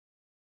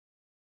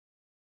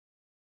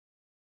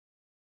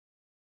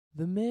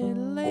The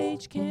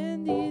middle-aged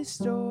candy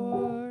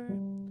store.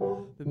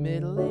 The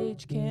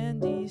middle-aged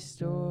candy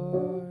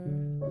store.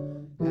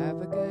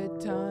 Have a good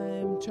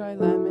time, try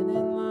lemon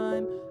and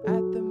lime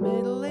at the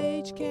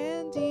middle-aged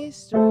candy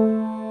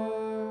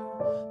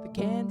store. The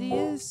candy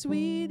is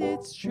sweet,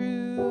 it's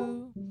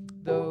true,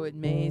 though it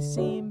may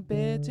seem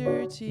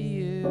bitter to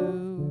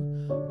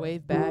you.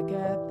 Wave back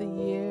at the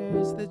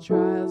years, the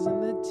trials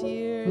and the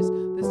tears,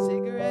 the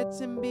cigarettes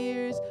and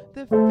beers,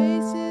 the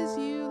faces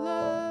you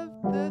love,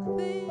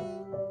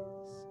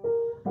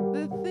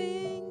 the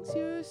things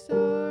you're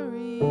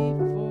sorry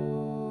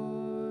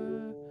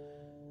for.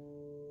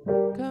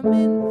 Come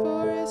in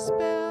for a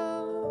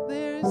spell,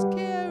 there's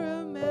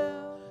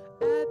caramel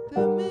at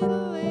the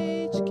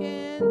middle-aged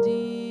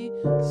candy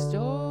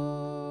store.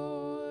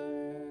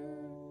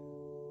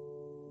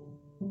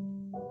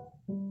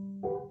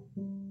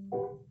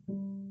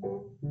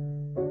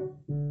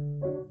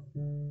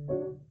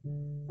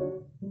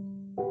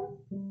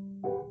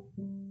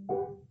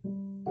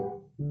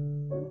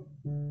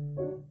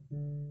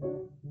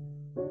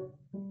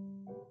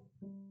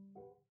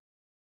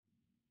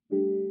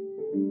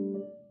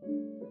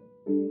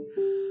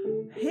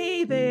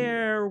 Hey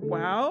there!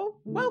 Well,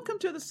 welcome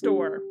to the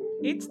store.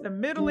 It's the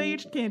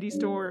middle-aged candy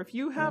store if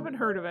you haven't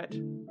heard of it.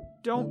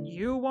 Don't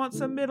you want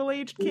some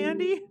middle-aged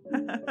candy?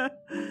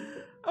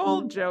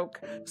 Old joke.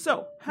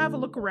 So, have a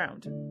look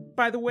around.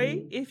 By the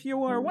way, if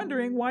you are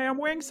wondering why I'm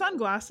wearing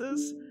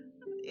sunglasses,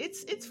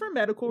 it's for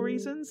medical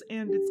reasons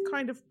and it's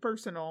kind of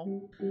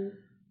personal.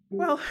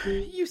 Well,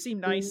 you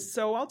seem nice,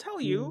 so I'll tell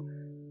you,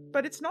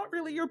 but it's not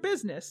really your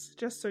business,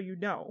 just so you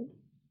know.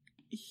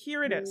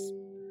 Here it is.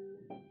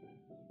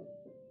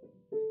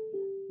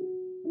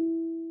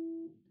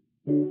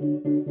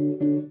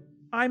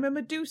 I'm a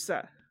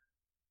Medusa.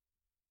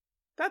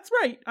 That's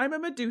right, I'm a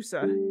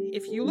Medusa.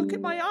 If you look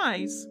at my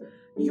eyes,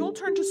 you'll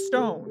turn to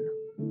stone.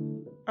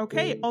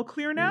 Okay, all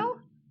clear now?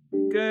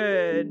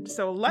 Good,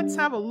 so let's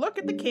have a look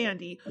at the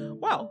candy.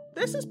 Well,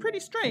 this is pretty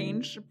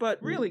strange,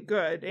 but really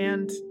good,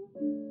 and...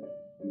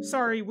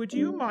 Sorry, would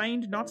you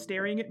mind not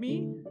staring at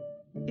me?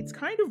 It's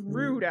kind of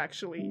rude,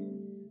 actually.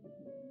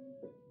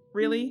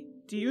 Really?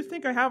 Do you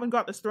think I haven't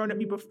got this thrown at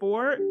me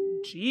before?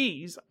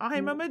 Jeez,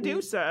 I'm a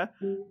Medusa.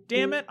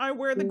 Damn it, I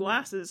wear the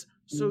glasses,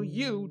 so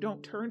you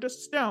don't turn to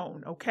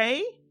stone,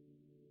 okay?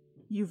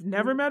 You've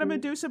never met a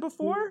Medusa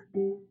before?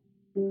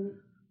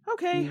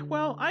 Okay,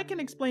 well, I can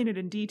explain it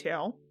in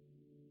detail.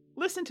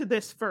 Listen to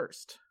this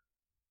first.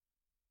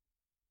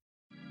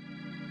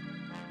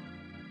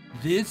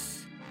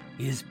 This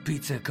is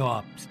Pizza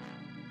Cops.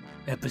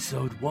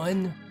 Episode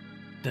 1,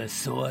 The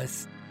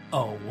Source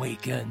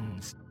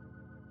Awakens.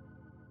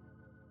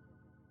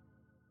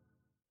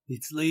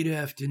 It's late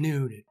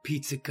afternoon at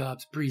Pizza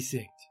Cops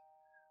Precinct.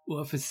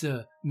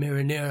 Officer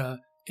Marinara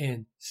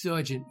and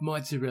Sergeant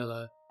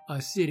Mozzarella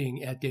are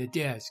sitting at their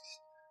desks,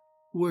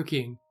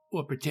 working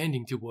or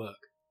pretending to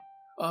work.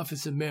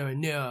 Officer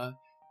Marinara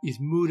is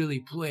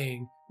moodily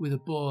playing with a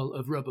ball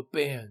of rubber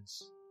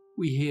bands.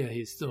 We hear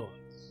his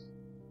thoughts.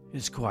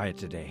 It's quiet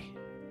today.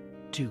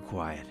 Too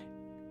quiet.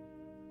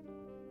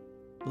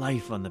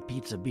 Life on the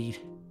pizza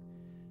beat.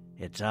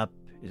 It's up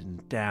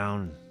and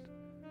down.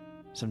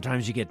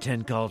 Sometimes you get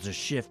 10 calls a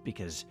shift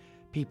because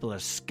people are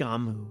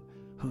scum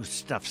who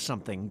stuff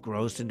something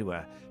gross into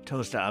a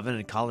toaster oven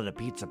and call it a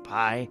pizza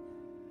pie.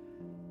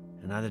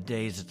 And other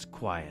days it's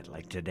quiet,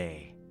 like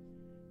today.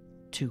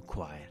 Too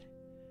quiet.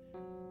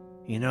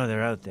 You know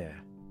they're out there,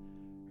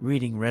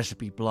 reading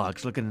recipe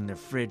blogs, looking in their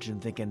fridge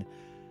and thinking,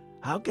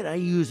 how could I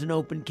use an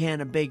open can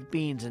of baked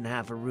beans and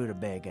half a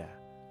rutabaga?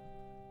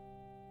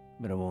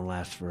 But it won't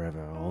last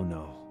forever, oh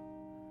no.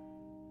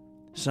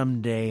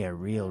 Someday a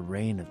real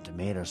rain of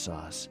tomato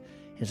sauce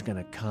is going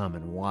to come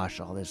and wash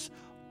all this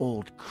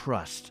old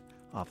crust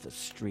off the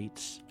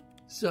streets.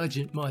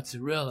 Sergeant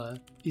Mozzarella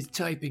is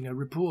typing a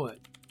report.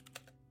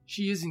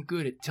 She isn't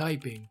good at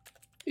typing.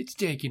 It's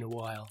taking a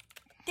while.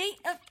 Date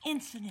of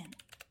incident.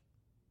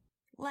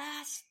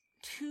 Last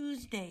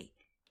Tuesday.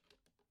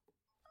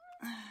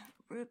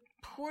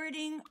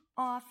 Reporting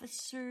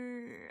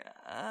officer,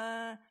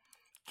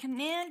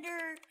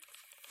 Commander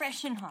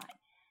Freshenheim.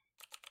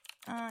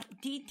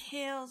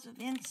 Details of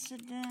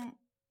incident.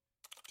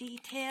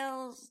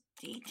 Details.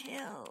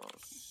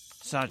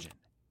 Sergeant.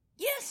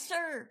 Yes,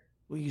 sir.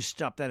 Will you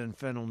stop that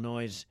infernal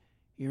noise?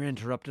 You're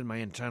interrupting my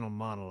internal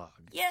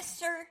monologue. Yes,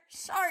 sir.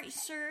 Sorry,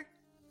 sir.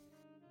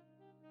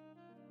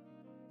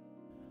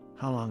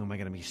 How long am I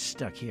going to be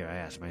stuck here, I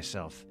ask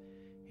myself,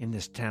 in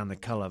this town the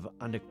color of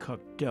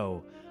undercooked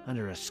dough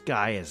under a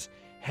sky as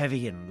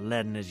heavy and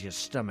leaden as your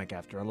stomach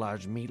after a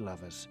large meat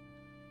lover's?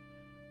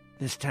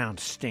 This town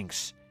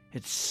stinks.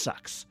 It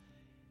sucks.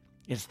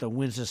 It's the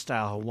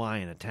Windsor-style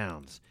Hawaiian of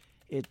towns.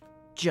 It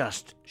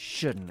just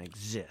shouldn't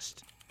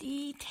exist.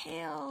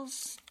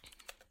 Details.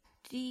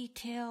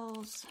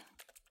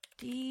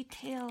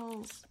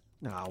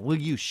 Now, will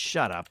you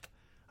shut up?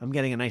 I'm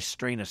getting a nice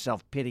strain of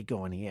self-pity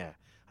going here.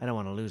 I don't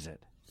want to lose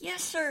it.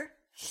 Yes, sir.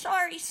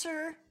 Sorry,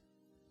 sir.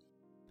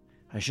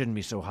 I shouldn't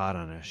be so hard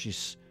on her.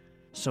 She's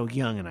so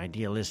young and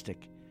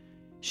idealistic.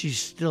 She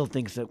still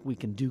thinks that we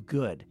can do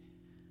good,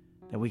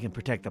 that we can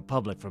protect the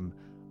public from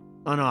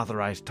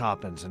unauthorized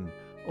toppings and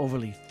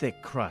overly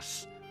thick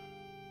crusts.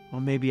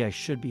 Or maybe I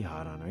should be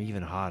hot on her,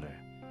 even hotter.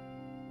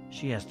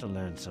 She has to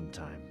learn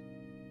sometime.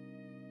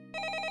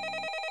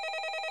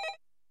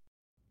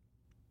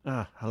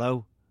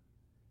 Hello?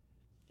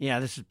 Yeah,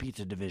 this is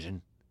Pizza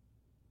Division.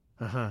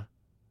 Uh-huh.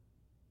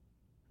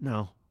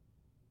 No.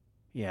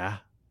 Yeah.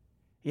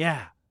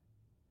 Yeah.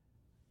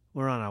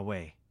 We're on our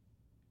way.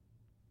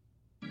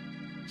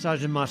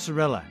 Sergeant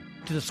Mozzarella,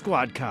 to the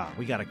squad car.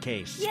 We got a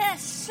case.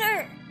 Yes,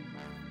 sir.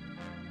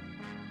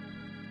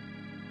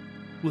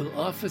 Will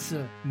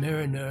Officer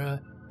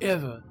Marinara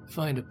ever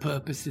find a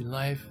purpose in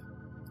life?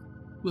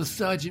 Will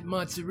Sergeant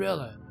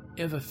Mozzarella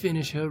ever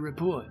finish her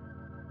report?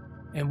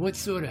 And what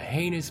sort of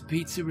heinous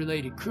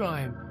pizza-related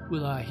crime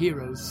will our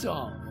heroes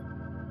solve?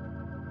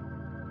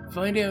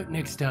 Find out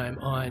next time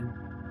on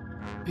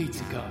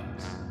Pizza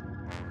Cops.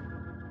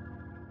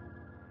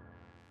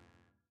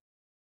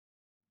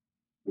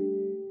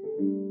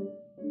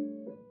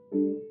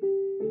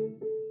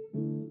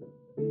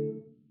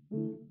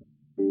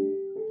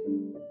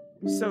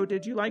 So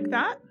did you like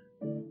that?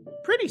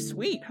 Pretty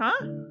sweet, huh?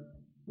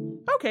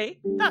 Okay,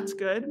 that's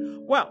good.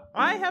 Well,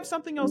 I have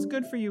something else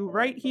good for you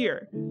right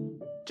here.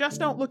 Just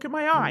don't look at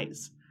my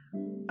eyes.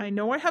 I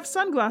know I have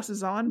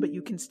sunglasses on, but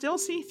you can still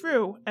see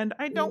through, and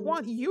I don't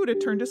want you to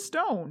turn to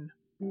stone.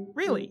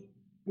 Really.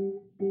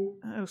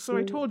 Oh, so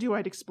I told you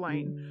I'd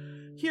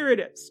explain. Here it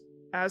is.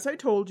 As I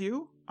told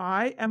you,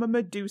 I am a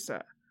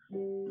Medusa.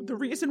 The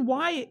reason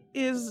why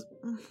is,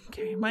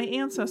 my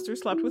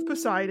ancestors slept with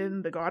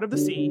Poseidon, the god of the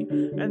sea,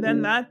 and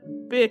then that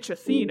bitch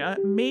Athena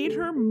made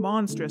her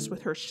monstrous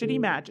with her shitty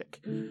magic.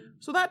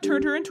 So that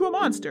turned her into a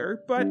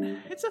monster, but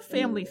it's a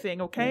family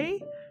thing,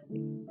 okay?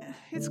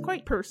 It's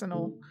quite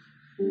personal.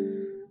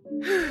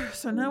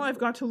 So now I've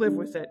got to live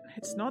with it.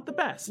 It's not the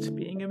best,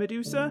 being a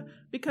Medusa,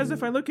 because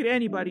if I look at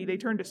anybody, they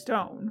turn to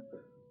stone.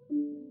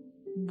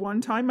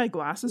 One time my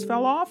glasses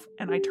fell off,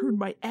 and I turned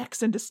my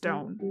ex into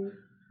stone.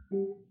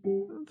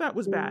 That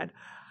was bad.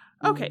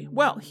 Okay,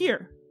 well,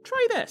 here,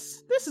 try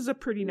this. This is a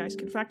pretty nice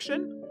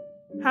confection.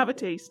 Have a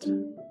taste.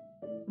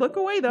 Look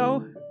away,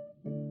 though.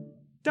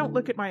 Don't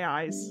look at my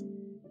eyes.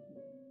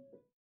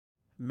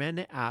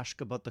 Many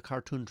ask about the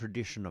cartoon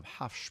tradition of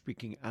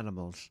half-speaking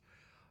animals.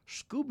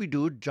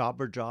 Scooby-Doo,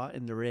 Jabberjaw,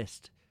 and the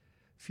rest.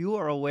 Few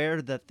are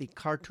aware that the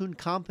cartoon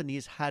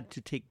companies had to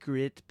take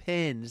great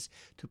pains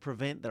to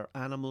prevent their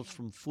animals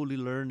from fully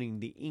learning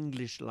the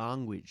English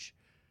language.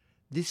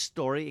 This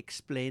story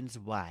explains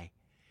why.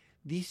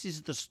 This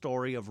is the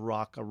story of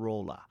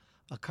Rock-a-Rolla,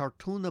 a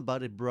cartoon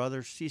about a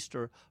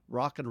brother-sister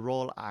rock and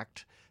roll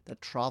act that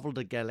traveled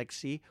the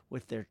galaxy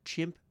with their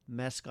chimp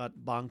mascot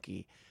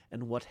Bonky,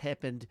 and what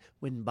happened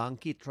when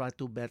Bonky tried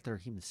to better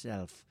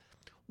himself.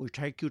 We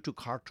take you to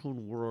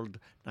Cartoon World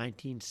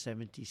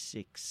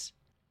 1976.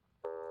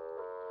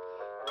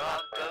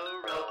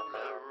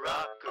 Rock-a-rolla,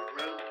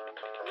 rock-a-roo.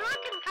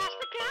 Rockin' across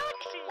the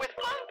galaxy with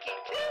Bonky,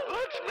 too.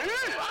 That's me.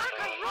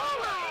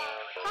 Rock-a-rolla,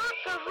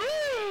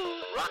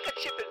 rock-a-roo. Rocket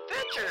ship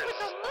adventure with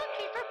a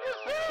monkey from the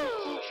zoo.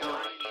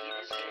 Join me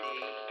to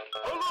city.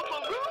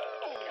 Hullabaloo.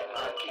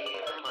 Monkey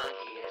the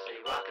monkey as they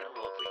rock and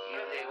roll for you.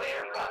 They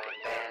wear rockin'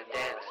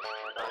 bandanas.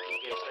 Monkey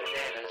gets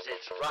bananas.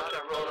 It's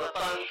rock-a-rolla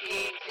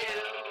Bonky,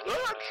 too.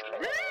 That's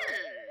me.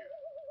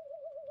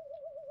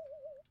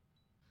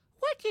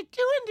 What you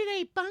doing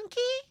today,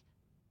 Bunky?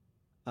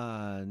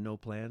 No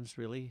plans,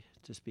 really,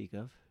 to speak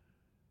of.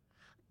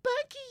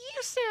 Bunky,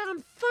 you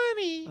sound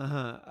funny.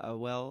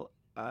 Well,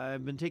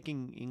 I've been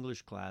taking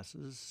English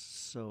classes,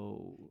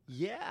 so...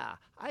 Yeah,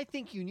 I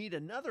think you need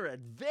another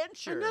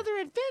adventure. Another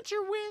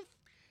adventure with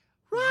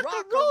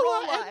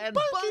Rock-a-rolla and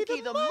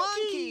Bunky the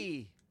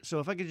monkey. So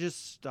if I could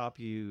just stop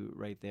you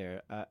right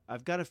there.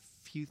 I've got a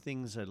few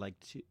things I'd like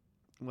to...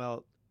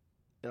 Well,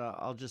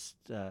 I'll just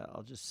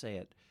say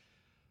it.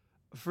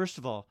 First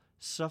of all,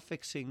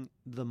 suffixing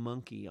the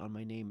monkey on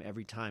my name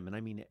every time, and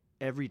I mean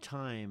every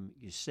time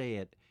you say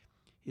it,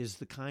 is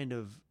the kind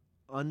of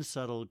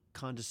unsubtle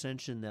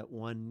condescension that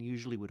one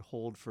usually would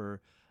hold for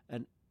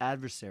an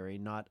adversary,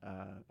 not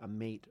a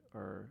mate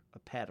or a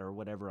pet or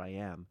whatever I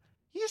am.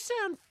 You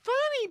sound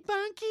funny,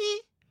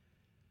 Bunky.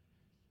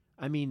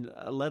 I mean,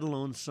 let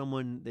alone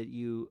someone that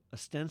you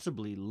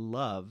ostensibly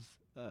love,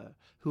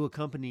 who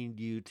accompanied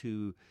you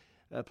to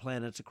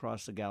planets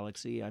across the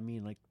galaxy. I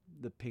mean, like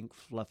the pink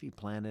fluffy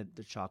planet,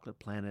 the chocolate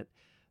planet,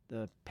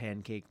 the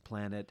pancake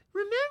planet.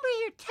 Remember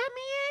your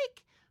tummy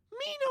ache?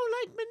 Me no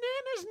like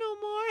bananas no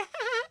more.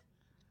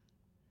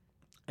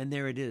 And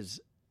there it is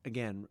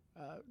again.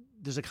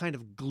 There's a kind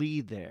of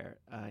glee there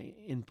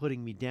in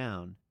putting me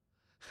down.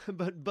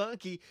 But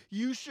Bunky,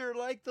 you sure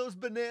like those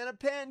banana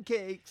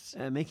pancakes.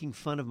 Making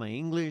fun of my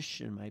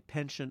English and my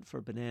penchant for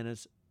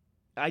bananas.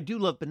 I do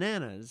love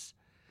bananas,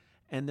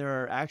 and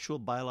there are actual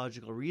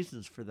biological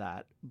reasons for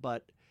that,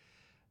 but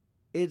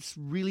it's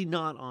really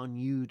not on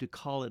you to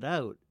call it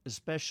out,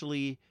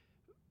 especially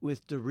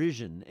with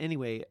derision.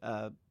 Anyway,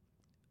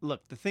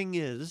 look, the thing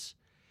is,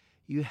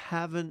 you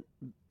haven't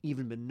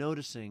even been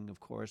noticing, of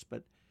course,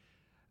 but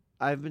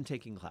I've been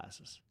taking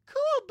classes.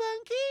 Cool,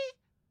 Bunky.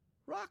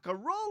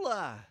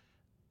 Rock-a-rolla!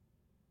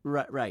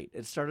 Right.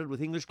 It started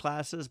with English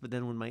classes, but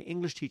then when my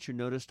English teacher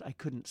noticed I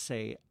couldn't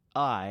say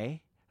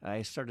I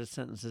started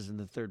sentences in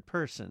the third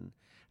person,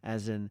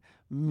 as in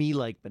me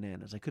like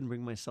bananas. I couldn't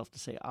bring myself to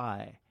say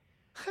I.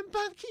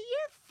 Bunky,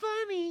 you're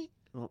funny.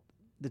 Well,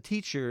 the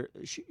teacher,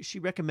 she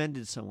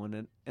recommended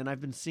someone, and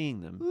I've been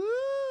seeing them.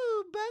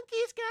 Ooh,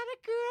 Bunky's got a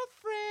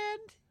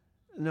girlfriend.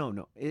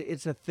 No,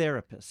 it's a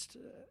therapist.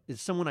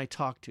 It's someone I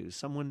talk to,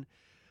 someone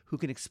who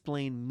can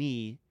explain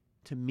me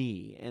to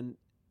me. And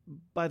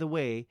by the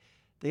way,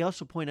 they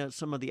also point out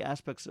some of the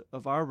aspects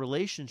of our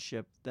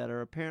relationship that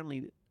are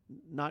apparently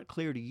not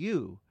clear to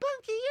you.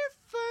 Bunky, you're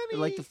funny.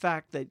 Like the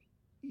fact that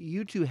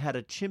you two had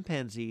a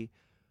chimpanzee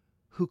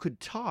who could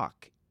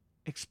talk,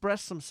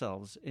 express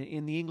themselves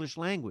in the English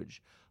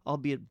language,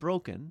 albeit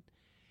broken,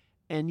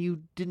 and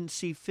you didn't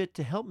see fit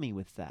to help me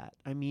with that.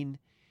 I mean,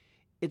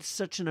 it's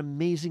such an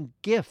amazing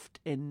gift,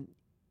 and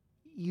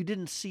you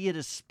didn't see it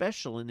as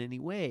special in any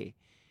way.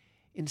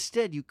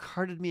 Instead, you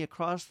carted me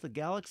across the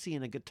galaxy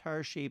in a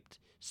guitar-shaped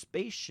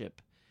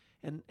spaceship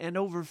and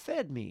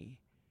overfed me.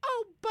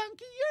 Oh,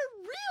 Bunky,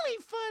 you're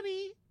really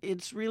funny.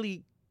 It's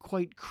really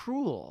quite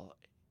cruel,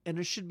 and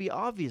it should be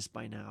obvious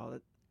by now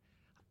that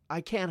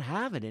I can't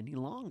have it any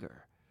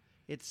longer.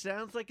 It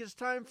sounds like it's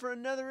time for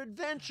another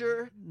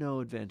adventure. No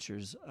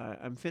adventures.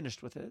 I'm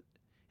finished with it.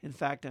 In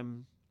fact,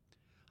 I'm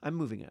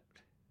moving out.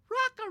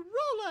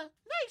 Rock-a-rolla.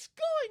 Nice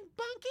going,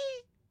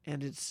 Bunky.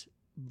 And it's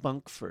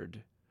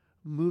Bunkford.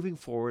 Moving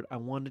forward, I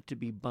want it to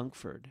be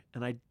Bunkford.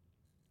 And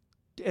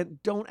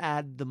don't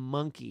add the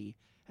monkey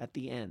at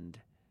the end.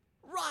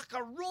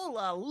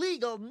 Rock-a-rolla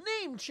legal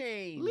name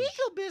change.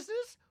 Legal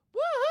business?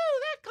 Woohoo!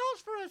 That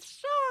calls for a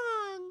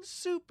song.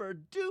 Super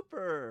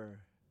duper.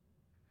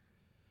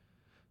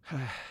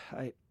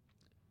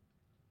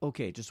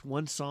 Okay, just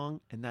one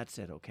song and that's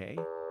it, okay?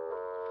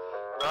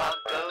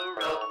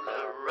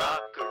 Rock-a-rolla,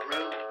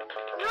 rock-a-roo.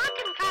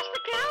 Rockin' across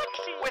the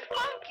galaxy with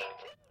Funky.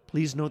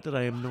 Please note that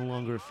I am no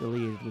longer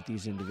affiliated with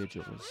these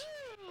individuals.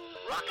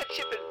 Rocket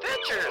Ship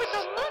Adventures with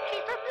a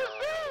monkey from the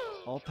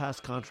zoo. All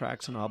past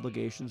contracts and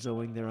obligations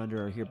owing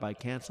thereunder are hereby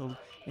canceled.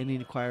 Any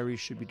inquiries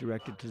should be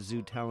directed to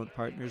Zoo Talent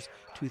Partners,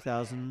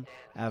 2000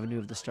 Avenue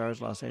of the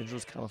Stars, Los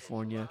Angeles,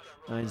 California,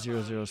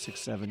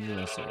 90067,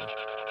 USA.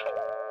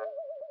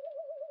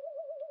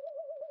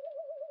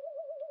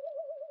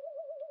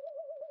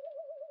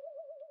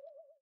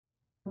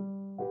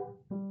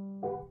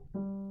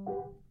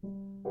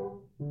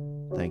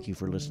 Thank you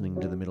for listening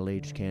to the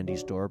Middle-Aged Candy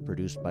Store,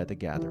 produced by The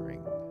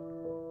Gathering.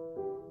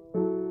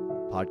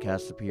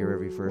 Podcasts appear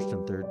every first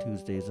and third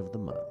Tuesdays of the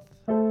month.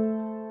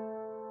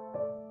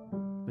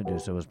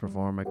 Medusa was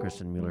performed by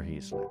Kristen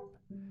Mueller-Heaslip.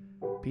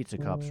 Pizza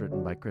Cops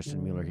written by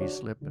Kristen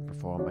Mueller-Heaslip and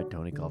performed by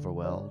Tony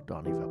Culverwell,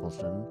 Donnie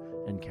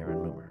Febbleston, and Karen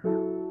Loomer.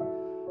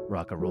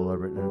 Rock-a-rolla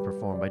written and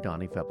performed by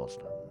Donnie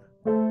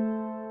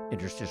Febbleston.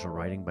 Interstitial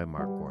writing by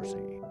Mark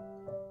Gorsey.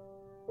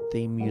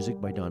 Theme music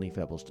by Donnie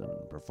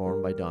Febbleston,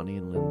 performed by Donnie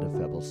and Linda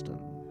Febbleston.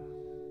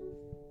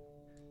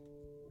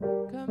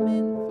 Come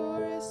in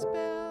for a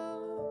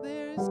spell,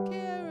 there's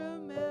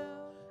caramel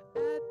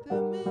at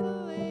the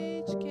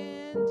Middle-Aged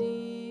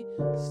Candy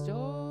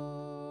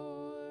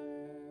Store.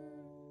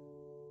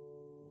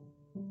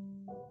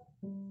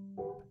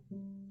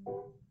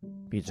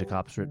 Pizza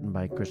Cops written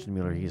by Kristen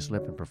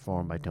Mueller-Heaslip and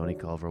performed by Tony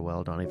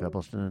Culverwell, Donnie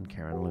Febbleston, and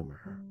Karen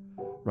Loomer.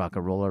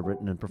 Rock-a-rolla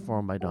written and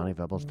performed by Donnie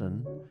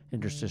Febbleston.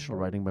 Interstitial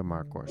writing by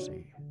Mark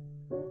Gorsey.